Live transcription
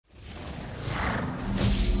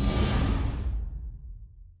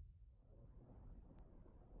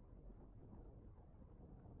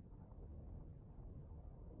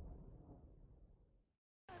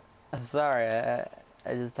Sorry,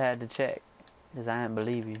 I just had to check. Because I didn't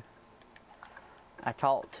believe you. I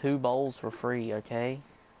caught 2 bowls for free, okay?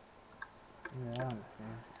 Yeah, I understand.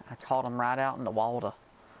 I caught them right out in the water.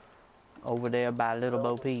 Over there by Little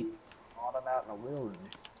Bo Peep. All them out in the wilderness.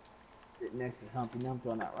 Sitting next to Humpty Dumpty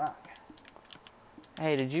on that rock.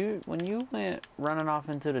 Hey, when you went running off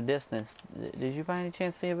into the distance, did you by any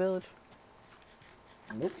chance see a village?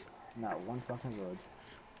 Nope. Not one fucking village.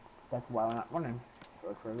 That's why we're not running. To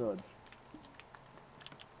look for a village.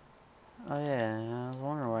 Oh yeah, I was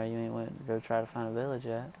wondering why you ain't went to go try to find a village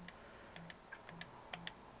yet.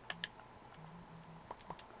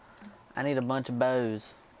 I need a bunch of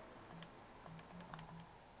bows.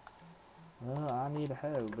 Well, I need a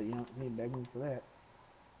hoe, but you don't need to beg me for that.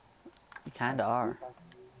 You kinda are.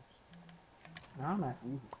 No, I'm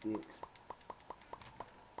asking you for sticks.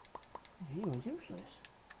 He was useless.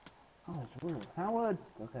 Oh, it's wood. How wood?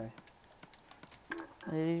 Okay.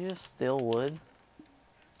 Did you just steal wood?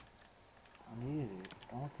 I need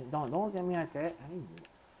it. Don't look at me like that. I need it.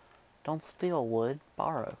 Don't steal wood.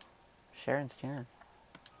 Borrow. Sharon's Karen.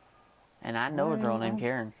 And I know a girl named Well,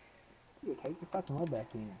 Karen. you take your fucking wood back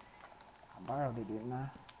in. I borrowed it, didn't I?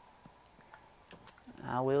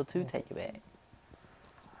 I will too take it back.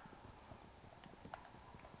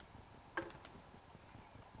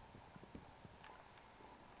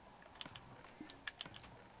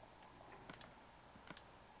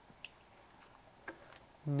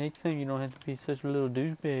 Next time you don't have to be such a little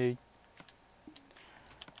douchebag.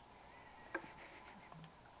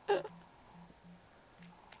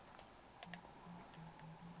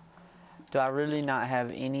 Do I really not have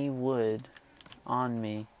any wood on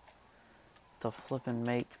me to flip and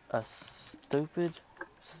make a stupid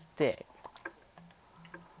stick?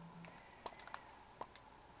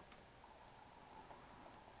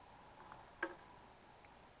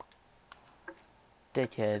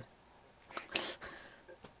 Dickhead.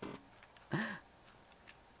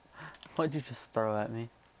 What'd you just throw at me?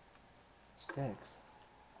 Sticks.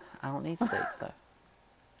 I don't need sticks though.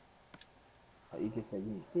 Oh, you just said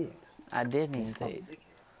you need sticks. I did Then need you call me sticks.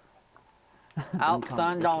 dickhead. Then Oh, you call me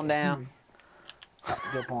sun gone down.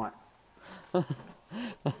 dickhead. Good point.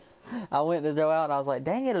 I went to throw out and I was like,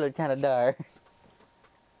 dang it, it looked kind of dark. I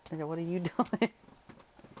said, what are you doing?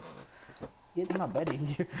 Get to my bed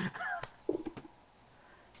easier.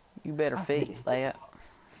 You better fix that.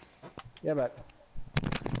 Yeah, but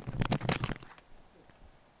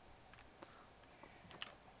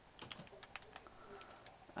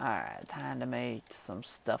Alright, time to make some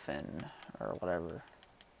stuffing or whatever.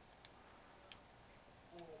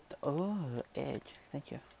 Oh, edge.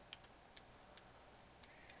 Thank you.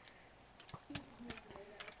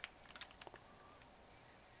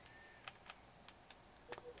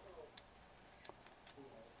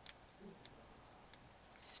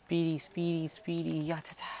 Speedy, speedy, speedy,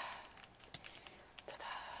 yatata. Tata,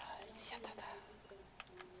 yatata.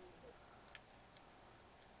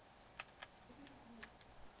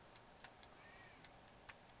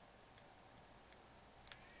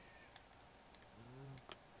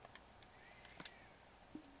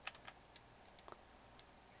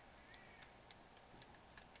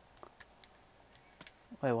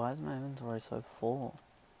 Wait, why is my inventory so full?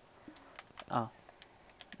 Oh,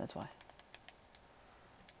 that's why.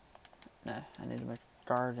 No, I need to make a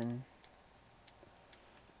garden.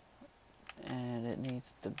 And it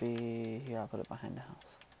needs to be... Here, I'll put it behind the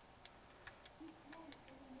house.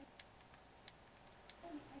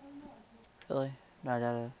 Really? Do I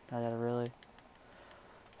gotta really?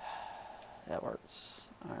 That works.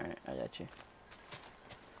 Alright, I got you.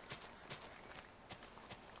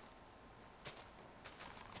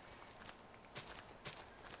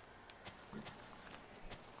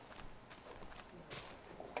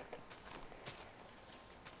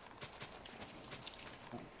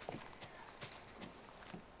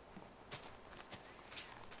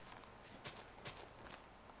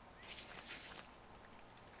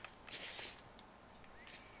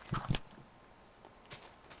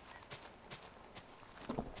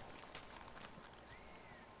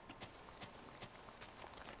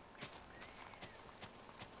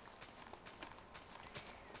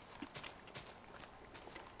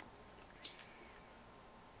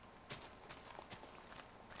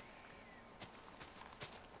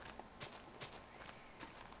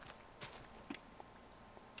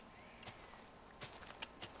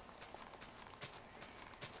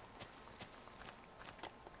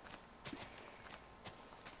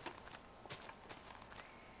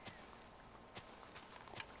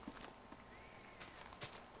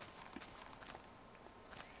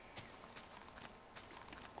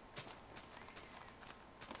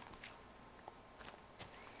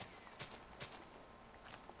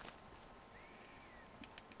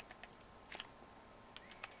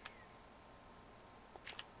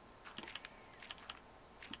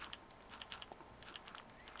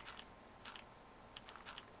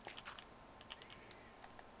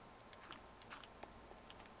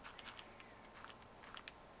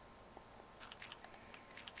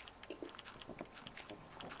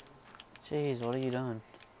 Jeez, what are you doing?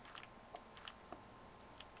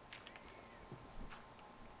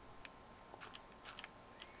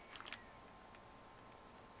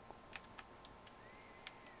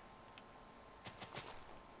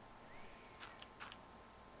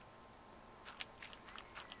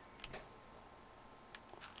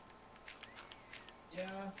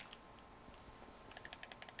 Yeah.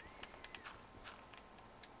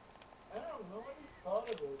 I don't know. I just thought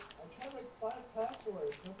of it. I tried like 5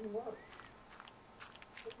 passwords. Nothing worked.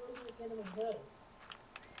 The first thing that came in my head.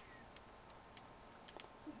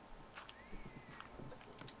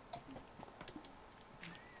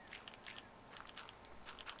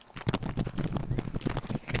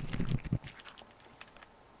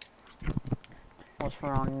 What's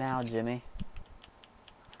wrong now, Jimmy?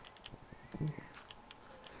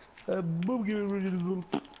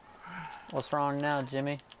 What's wrong now,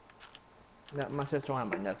 Jimmy? No, my sister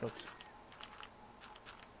wanted my Netflix.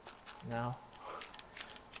 No.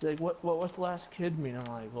 She's like, what's the last kid mean? I'm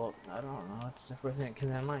like, well, I don't know. It's the first thing that came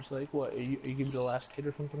to my mind. She's like, what? Are you gonna be the last kid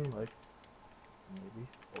or something? I'm like, maybe,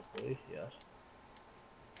 hopefully, yes.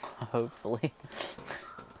 Hopefully.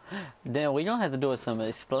 Then we don't have to do some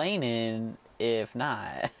explaining if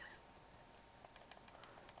not.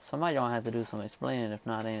 Somebody don't have to do some explaining if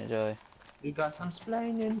not, ain't it, Joey? You got some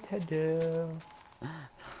explaining to do.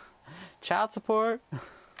 Child support?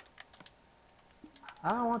 I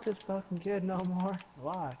don't want this fucking kid no more.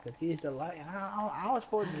 Why? Cause he's the light. I was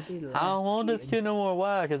supposed to be the last I don't want this kid no more.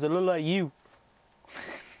 Why? Because it look like you.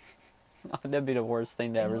 That'd be the worst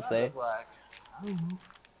thing to ever say. I don't know.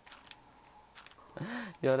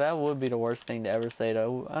 Yo, that would be the worst thing to ever say,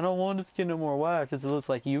 though. I don't want this kid no more. Why? Because it looks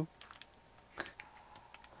like you.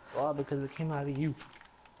 Well, because it came out of you.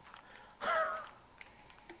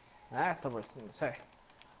 That's the worst thing to say.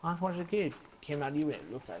 I was a kid. It came out of you and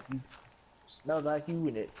it looks like you. Smells like you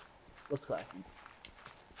and it looks like you.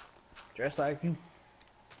 Dressed like you.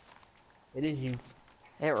 It is you.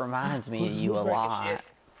 It reminds me of you a lot. Shit?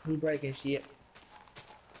 Who breaking shit?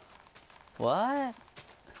 What?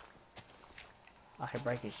 I hear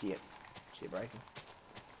breaking shit. Shit breaking.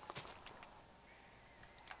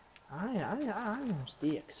 I got some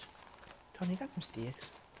sticks. Tony, you got some sticks?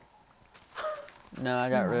 No, I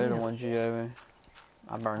got rid of the ones you gave me.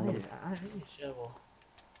 I burned them. I need a shovel.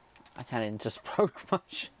 I kind of just broke my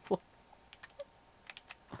shovel.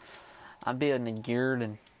 I'm building a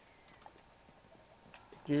garden.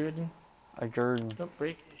 Jordan, A garden. don't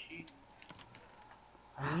break the shit.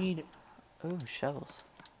 I need it. Ooh, shovels.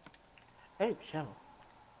 Hey, shovel.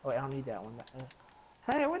 Oh, wait, I don't need that one.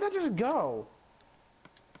 Hey, where'd that just go?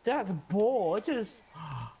 That's a bull. It just...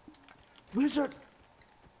 Wizard!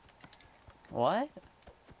 What?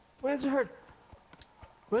 Wizard!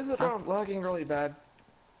 Wizard, Huh? I'm lagging really bad.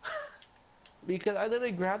 Because I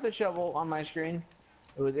literally grabbed the shovel on my screen.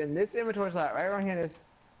 It was in this inventory slot, right around here. This,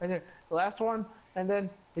 right there. The last one, and then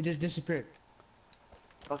it just disappeared.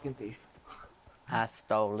 Fucking thief. I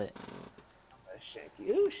stole it. I'm gonna shake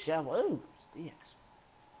you. Ooh, shovel. Ooh, sticks.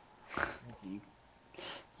 Thank you.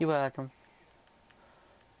 You're welcome.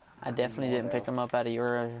 I need definitely more, didn't pick though. them up out of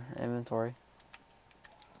your inventory.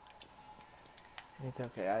 It's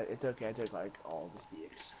okay. It's okay. I took like all the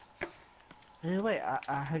sticks. Hey, wait.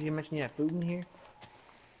 I heard you mention you have food in here.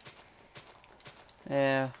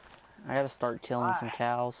 Yeah, I gotta start killing some Why?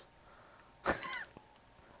 cows.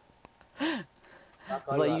 I'll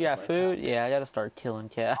It's like, you got food? Yeah, I gotta start killing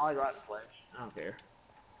cows. I'll rot in flesh. I don't care.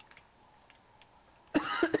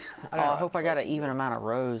 Oh, I hope I got an even amount of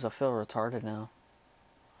rows. I feel retarded now.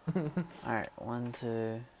 Alright, 1,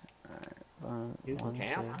 2. Alright, You can 1, 2,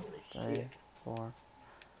 count? 3, Shit. 4.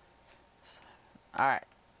 Alright,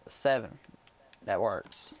 7. That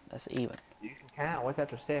works. That's even. You can count. What's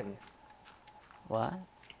after 7? What?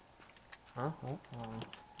 Huh?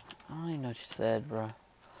 I don't even know what you said, bro.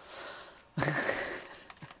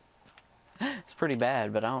 It's pretty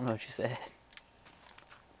bad, but I don't know what you said.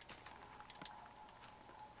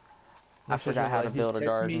 I forgot how to build a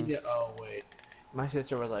garden. Oh, wait. My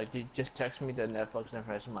sister was like, just text me the Netflix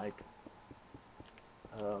information. I'm like,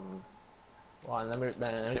 well, let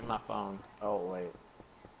me get my phone. Oh,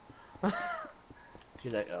 wait.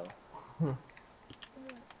 She's like, oh.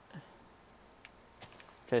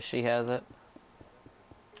 Because she has it.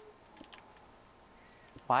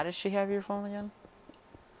 Why does she have your phone again?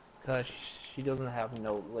 Because she doesn't have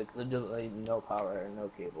no, like, literally no power and no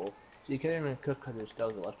cable. She can't even cook because her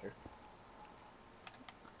stove left her.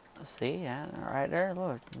 See, yeah, right there,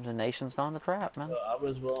 look. The nation's gone to crap, man. So I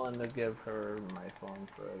was willing to give her my phone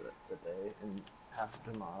for the day and half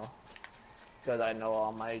of tomorrow. Because I know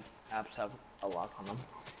all my apps have a lock on them.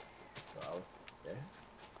 So I was, okay.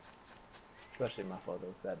 especially my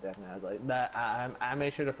photos. That definitely has like that. I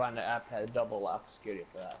made sure to find the app that had double lock security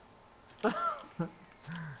for that.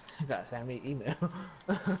 You gotta send me email.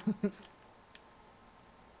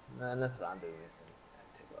 Man, that's what I'm doing.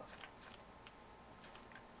 Take off.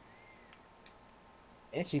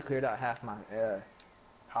 And she cleared out half my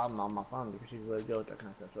problem on my phone because she's really good with that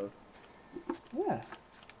kind of stuff. So yeah,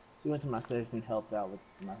 she went to my safe and helped out with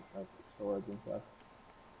my storage and stuff.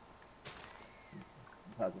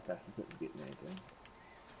 Besides the fact she couldn't get me anything.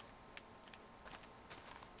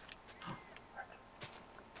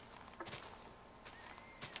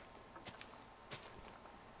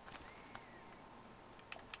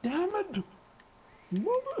 Damn it!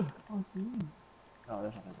 Mother! Oh,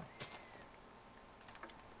 there's nothing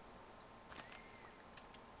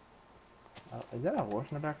there. Is that a horse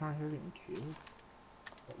in the background here getting killed?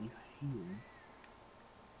 That you hear?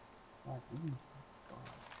 Like, ooh,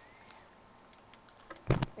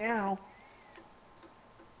 God. Ow!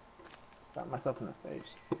 Slap myself in the face.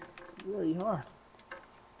 Really hard.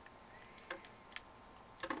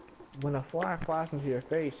 When a fly flies into your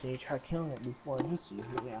face and you try killing it before it hits you, you're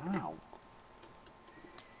like, ow.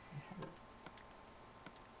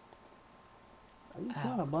 Are you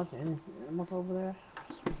killing a bunch of animals over there?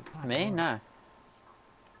 Me? No.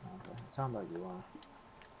 Okay, sounds like you are.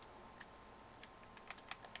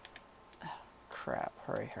 Crap.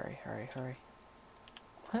 Hurry, hurry, hurry, hurry.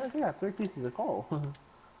 Heck yeah, 3 pieces of coal.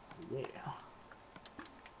 Yeah.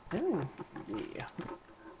 Ooh, yeah.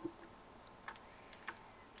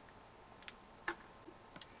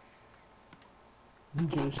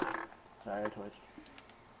 Juice. Sorry, I twitched.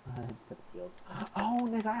 Oh,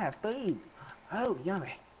 nigga, I have food. Oh,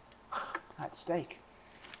 yummy. Hot steak.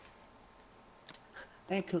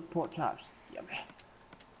 And cooked pork chops. Yummy.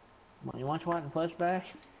 You want to watch and flush back?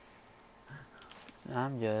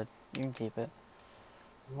 I'm good. You can keep it.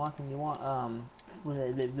 You want some, sorry.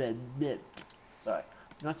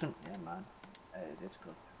 You want some, never mind. It's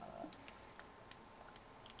cooked.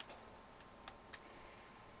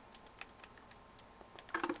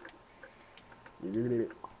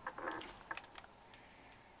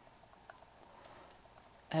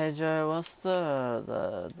 Hey Joe, what's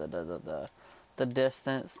the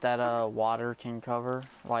distance that water can cover,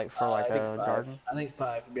 like for like a garden? I think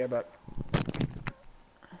 5. Yeah, but